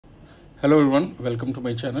Hello everyone, welcome to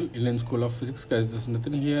my channel Indian School of Physics. Guys, this is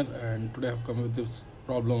Nitin here, and today I've come with this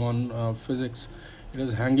problem on physics. It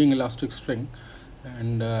is hanging elastic string,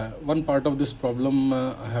 and one part of this problem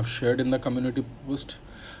I have shared in the community post.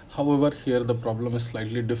 However, here the problem is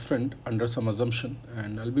slightly different under some assumption,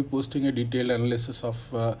 and I'll be posting a detailed analysis of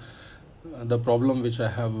the problem which I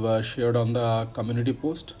have shared on the community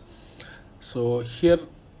post. So here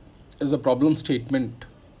is a problem statement.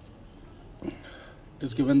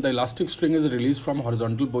 Is given the elastic string is released from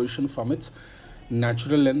horizontal position from its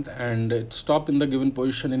natural length, and it stopped in the given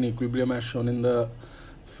position in equilibrium as shown in the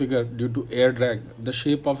figure due to air drag. The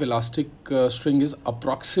shape of elastic string is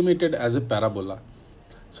approximated as a parabola.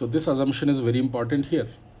 So this assumption is very important here.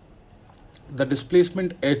 The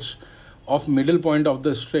displacement h of middle point of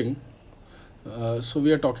the string, so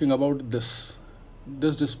we are talking about this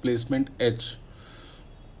displacement h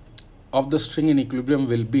of the string in equilibrium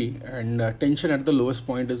will be, and tension at the lowest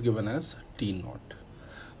point is given as T naught.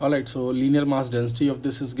 Alright, so linear mass density of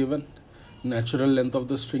this is given, natural length of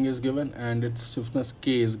the string is given, and its stiffness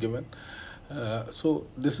K is given. So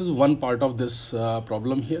this is one part of this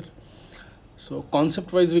problem here. So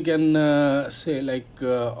concept wise we can say, like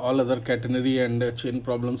all other catenary and chain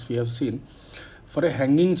problems we have seen, for a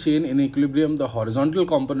hanging chain in equilibrium the horizontal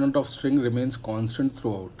component of string remains constant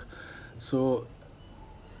throughout. So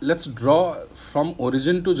let's draw from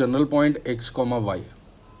origin to general point x comma y.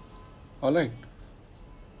 All right,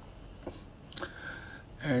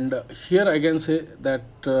 and here I can say that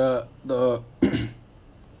the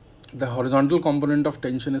the horizontal component of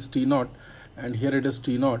tension is T naught, and here it is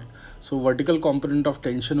T naught. So vertical component of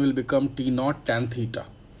tension will become T naught tan theta,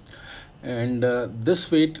 and this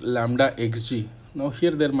weight lambda xg. Now here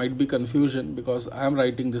there might be confusion because I am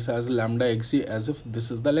writing this as lambda xg as if this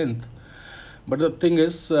is the length. But the thing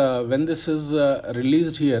is, when this is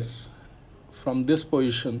released here from this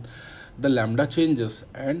position, the lambda changes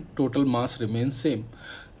and total mass remains same.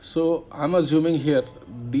 So I'm assuming here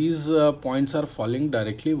these points are falling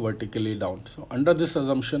directly vertically down. So under this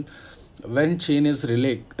assumption, when chain is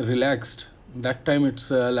relaxed, that time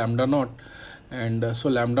it's lambda naught, and so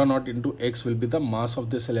lambda naught into x will be the mass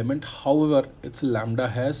of this element. However, its lambda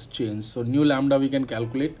has changed, so new lambda we can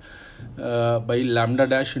calculate by lambda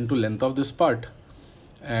dash into length of this part,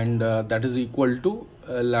 and that is equal to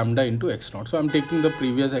lambda into x naught. So I'm taking the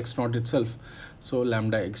previous x naught itself, so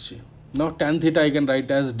lambda xg. Now tan theta I can write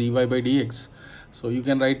as dy by dx, so you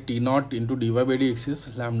can write T naught into dy by dx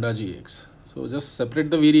is lambda gx. So just separate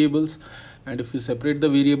the variables, and if we separate the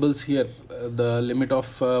variables here, the limit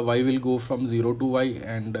of y will go from 0 to y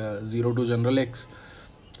and 0 to general x.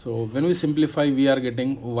 So when we simplify, we are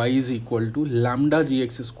getting y is equal to lambda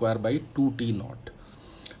gx square by 2t naught.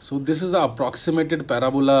 So this is the approximated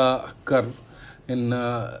parabola curve. In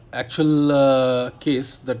actual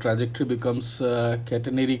case, the trajectory becomes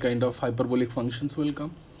catenary kind of hyperbolic functions will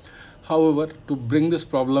come. However, to bring this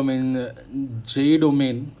problem in JEE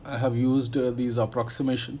domain, I have used these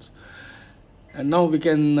approximations. And now we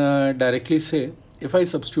can directly say, if I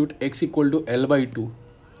substitute x equal to L by 2,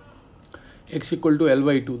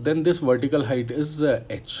 then this vertical height is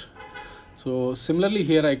h. So similarly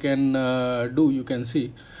here I can you can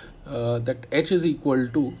see that h is equal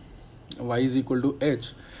to, y is equal to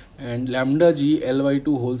h, and lambda g L by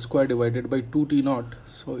 2 whole square divided by 2t naught.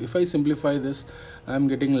 So if I simplify this, I am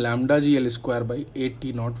getting lambda g L square by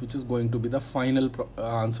 8t naught, which is going to be the final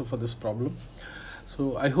answer for this problem.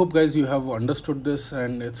 So I hope guys you have understood this,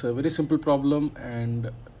 and it's a very simple problem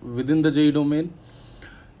and within the JEE domain.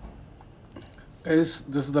 Guys,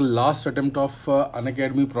 this is the last attempt of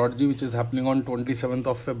Unacademy Prodigy, which is happening on 27th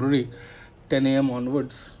of February 10 AM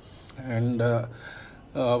onwards, and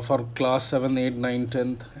for class 7, 8, 9,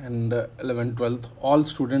 10th and 11, 12th, all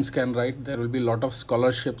students can write. There will be a lot of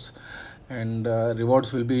scholarships and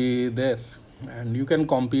rewards will be there, and you can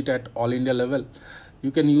compete at all India level. You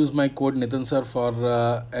can use my code Nitin sir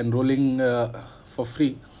for enrolling for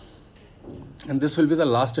free, and this will be the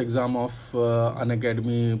last exam of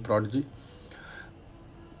Unacademy Prodigy.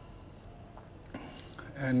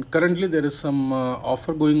 And currently there is some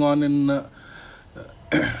offer going on in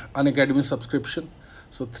Unacademy subscription.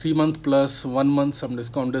 So 3 month plus 1 month some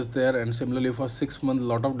discount is there, and similarly for 6 months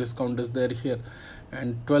lot of discount is there here,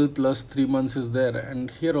 and 12 plus 3 months is there, and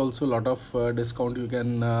here also lot of discount you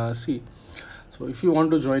can see. So if you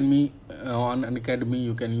want to join me on Unacademy,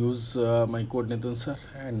 you can use my code Nitin sir,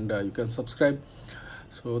 and you can subscribe.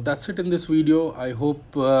 So that's it in this video. I hope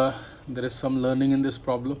there is some learning in this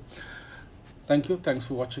problem. Thank you. Thanks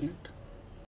for watching it.